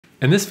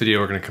In this video,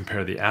 we're going to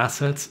compare the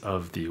assets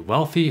of the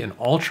wealthy and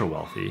ultra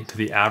wealthy to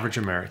the average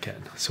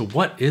American. So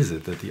what is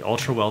it that the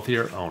ultra wealthy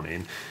are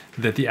owning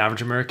that the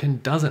average American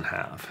doesn't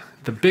have?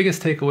 The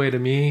biggest takeaway to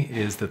me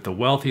is that the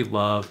wealthy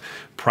love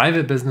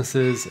private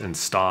businesses and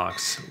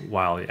stocks,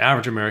 while the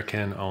average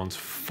American owns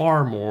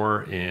far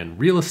more in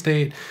real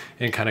estate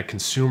and kind of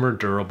consumer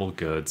durable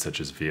goods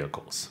such as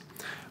vehicles.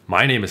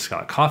 My name is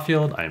Scott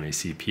Caulfield. I am a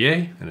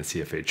CPA and a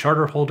CFA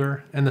charter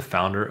holder and the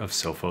founder of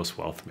Sophos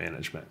Wealth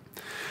Management.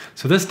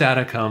 So this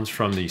data comes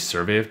from the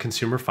Survey of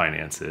Consumer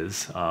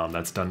Finances.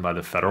 That's done by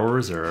the Federal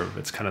Reserve.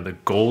 It's kind of the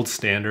gold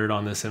standard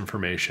on this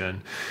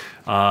information.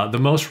 The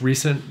most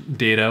recent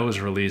data was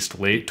released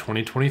late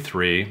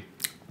 2023,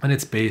 and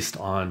it's based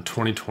on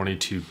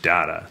 2022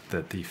 data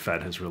that the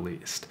Fed has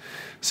released.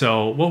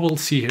 So what we'll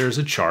see here is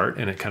a chart,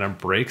 and it kind of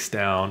breaks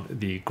down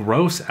the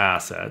gross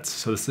assets.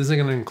 So this isn't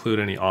going to include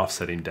any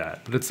offsetting debt,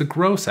 but it's the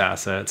gross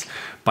assets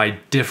by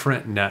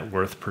different net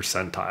worth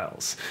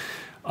percentiles.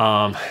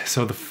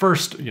 So the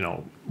first,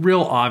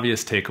 real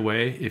obvious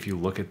takeaway, if you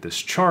look at this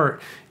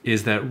chart,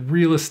 is that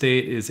real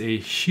estate is a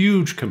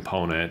huge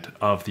component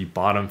of the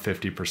bottom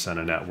 50%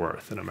 of net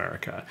worth in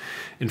America.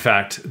 In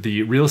fact,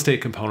 the real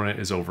estate component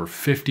is over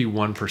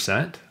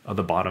 51% of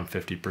the bottom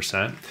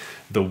 50%.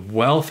 The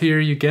wealthier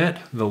you get,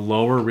 the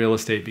lower real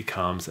estate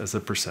becomes as a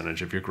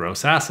percentage of your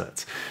gross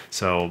assets.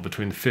 So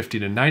between the 50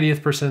 to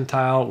 90th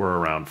percentile, we're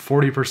around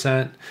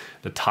 40%.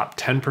 The top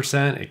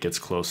 10%, it gets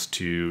close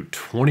to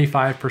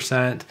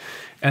 25%.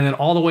 And then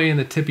all the way in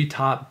the tippy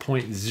top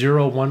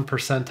 0.01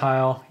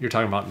 percentile, you're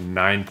talking about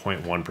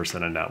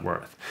 9.1% of net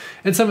worth.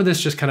 And some of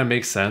this just kind of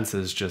makes sense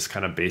as just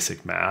kind of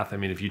basic math. I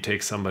mean, if you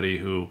take somebody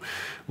who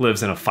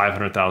lives in a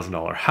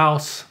 $500,000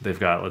 house, they've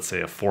got, let's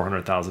say, a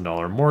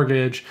 $400,000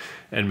 mortgage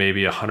and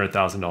maybe a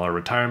 $100,000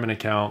 retirement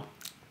account.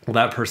 Well,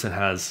 that person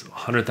has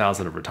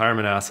 $100,000 of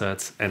retirement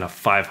assets and a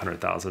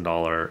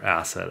 $500,000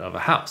 asset of a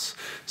house.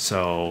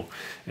 So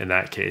in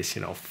that case,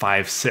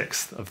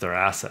 5/6 of their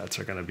assets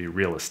are going to be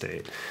real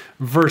estate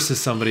versus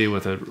somebody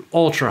with an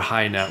ultra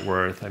high net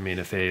worth. I mean,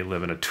 if they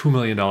live in a $2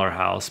 million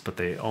house, but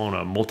they own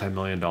a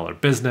multi-million-dollar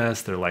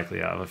business, they're likely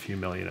to have a few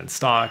million in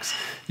stocks.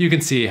 You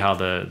can see how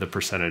the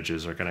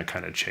percentages are going to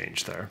kind of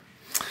change there.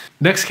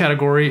 Next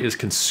category is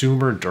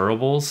consumer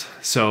durables.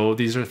 So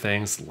these are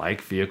things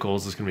like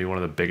vehicles. This is going to be one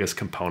of the biggest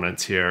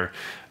components here.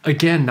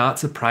 Again, not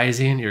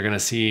surprising. You're going to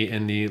see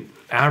in the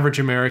average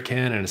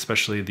American and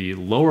especially the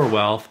lower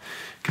wealth,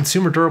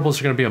 consumer durables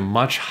are going to be a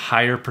much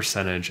higher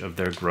percentage of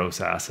their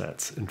gross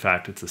assets. In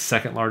fact, it's the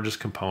second largest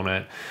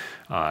component,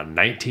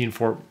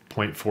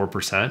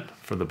 19.4%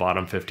 for the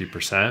bottom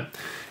 50%.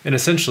 And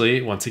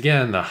essentially, once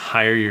again, the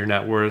higher your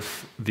net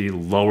worth, the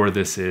lower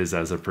this is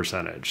as a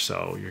percentage.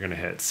 So you're going to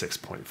hit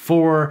 6.4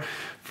 for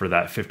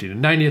that 50 to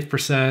 90th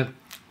percent.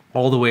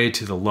 All the way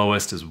to the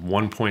lowest is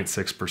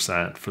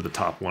 1.6% for the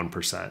top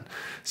 1%.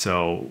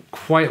 So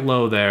quite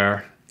low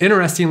there.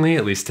 Interestingly,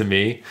 at least to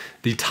me,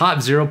 the top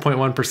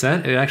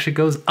 0.1%, it actually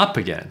goes up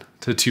again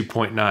to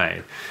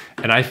 2.9.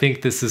 And I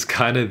think this is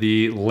kind of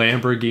the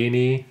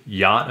Lamborghini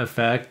yacht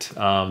effect.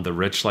 The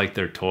rich like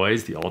their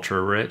toys, the ultra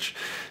rich.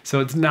 So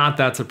it's not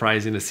that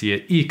surprising to see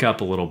it eke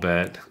up a little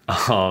bit,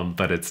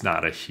 but it's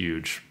not a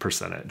huge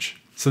percentage.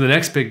 So the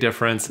next big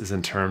difference is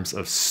in terms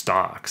of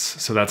stocks.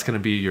 So that's going to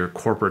be your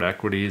corporate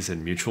equities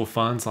and mutual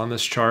funds on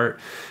this chart.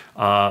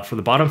 For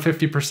the bottom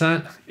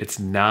 50%, it's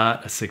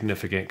not a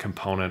significant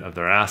component of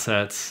their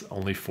assets,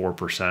 only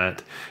 4%.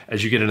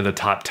 As you get into the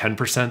top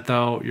 10%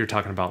 though, you're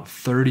talking about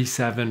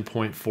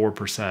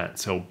 37.4%.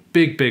 So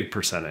big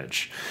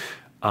percentage.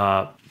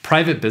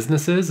 Private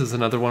businesses is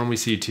another one we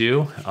see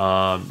too.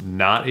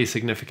 Not a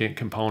significant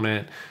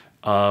component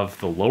of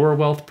the lower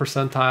wealth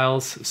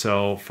percentiles.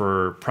 So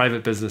for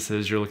private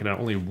businesses, you're looking at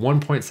only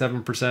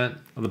 1.7%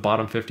 of the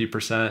bottom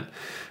 50%.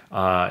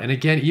 And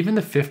again, even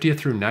the 50th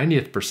through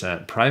 90th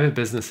percent, private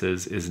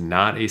businesses is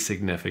not a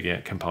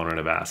significant component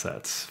of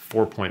assets,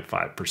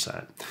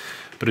 4.5%.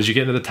 But as you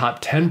get into the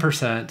top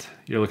 10%,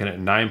 you're looking at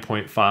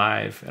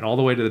 9.5, and all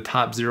the way to the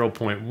top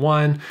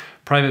 0.1,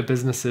 private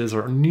businesses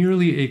are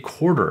nearly a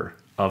quarter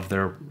of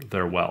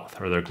their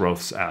wealth or their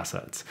gross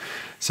assets.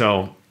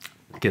 So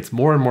gets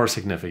more and more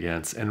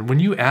significance. And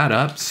when you add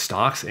up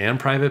stocks and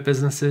private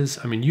businesses,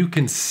 I mean, you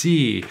can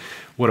see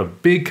what a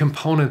big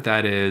component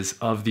that is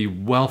of the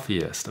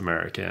wealthiest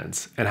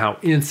Americans and how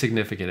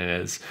insignificant it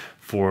is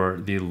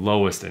for the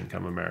lowest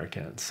income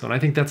Americans. So, and I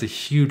think that's a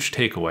huge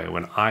takeaway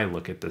when I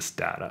look at this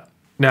data.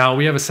 Now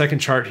we have a second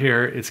chart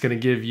here. It's going to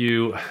give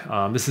you,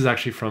 this is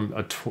actually from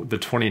the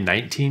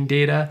 2019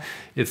 data.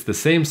 It's the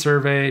same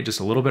survey, just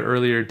a little bit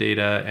earlier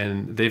data,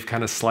 and they've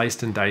kind of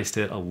sliced and diced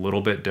it a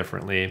little bit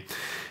differently.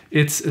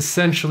 It's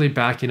essentially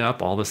backing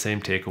up all the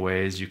same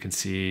takeaways. You can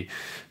see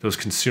those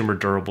consumer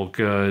durable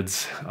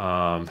goods.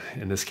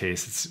 In this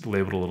case, it's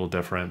labeled a little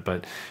different,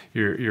 but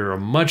you're a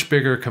much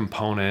bigger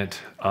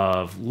component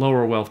of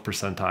lower wealth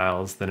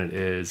percentiles than it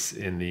is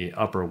in the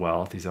upper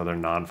wealth, these other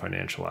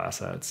non-financial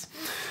assets.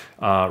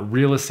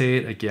 Real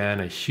estate,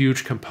 again, a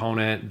huge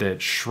component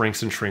that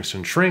shrinks and shrinks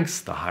and shrinks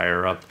the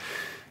higher up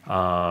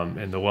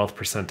in the wealth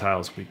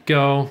percentiles we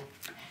go.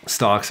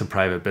 stocks and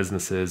private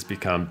businesses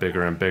become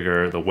bigger and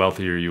bigger, the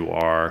wealthier you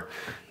are.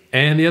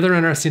 And the other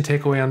interesting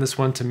takeaway on this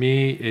one to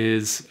me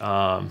is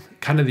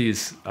kind of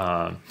these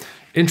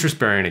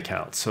interest-bearing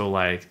accounts. So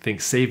like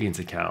think savings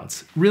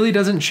accounts really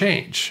doesn't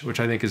change, which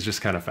I think is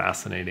just kind of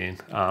fascinating,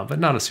 but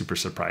not a super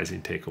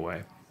surprising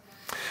takeaway.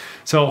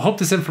 So I hope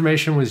this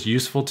information was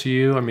useful to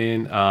you. I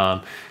mean,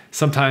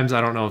 sometimes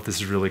I don't know if this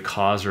is really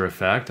cause or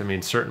effect. I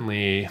mean,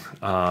 certainly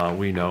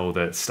we know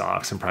that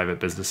stocks and private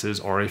businesses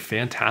are a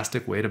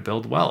fantastic way to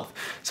build wealth.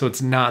 So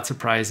it's not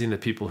surprising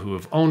that people who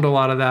have owned a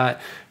lot of that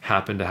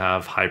happen to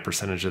have high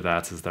percentage of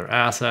that as their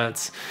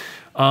assets.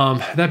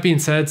 That being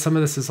said, some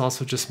of this is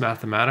also just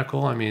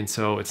mathematical. I mean,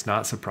 so it's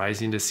not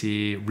surprising to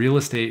see real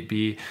estate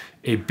be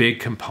a big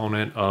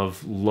component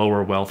of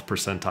lower wealth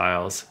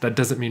percentiles. That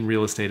doesn't mean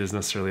real estate is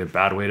necessarily a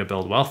bad way to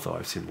build wealth, though.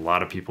 I've seen a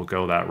lot of people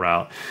go that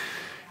route.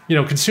 You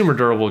know, consumer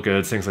durable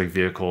goods, things like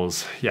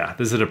vehicles, yeah,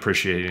 this is an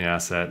appreciating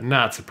asset,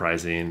 not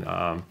surprising.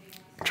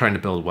 Trying to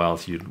build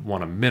wealth, you'd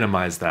want to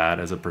minimize that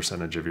as a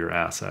percentage of your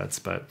assets.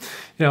 But,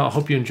 you know, I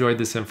hope you enjoyed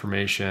this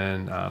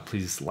information.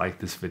 Please like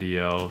this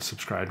video,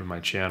 subscribe to my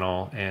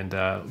channel, and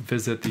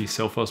visit the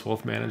Sophos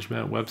Wealth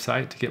Management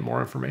website to get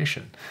more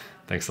information.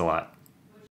 Thanks a lot.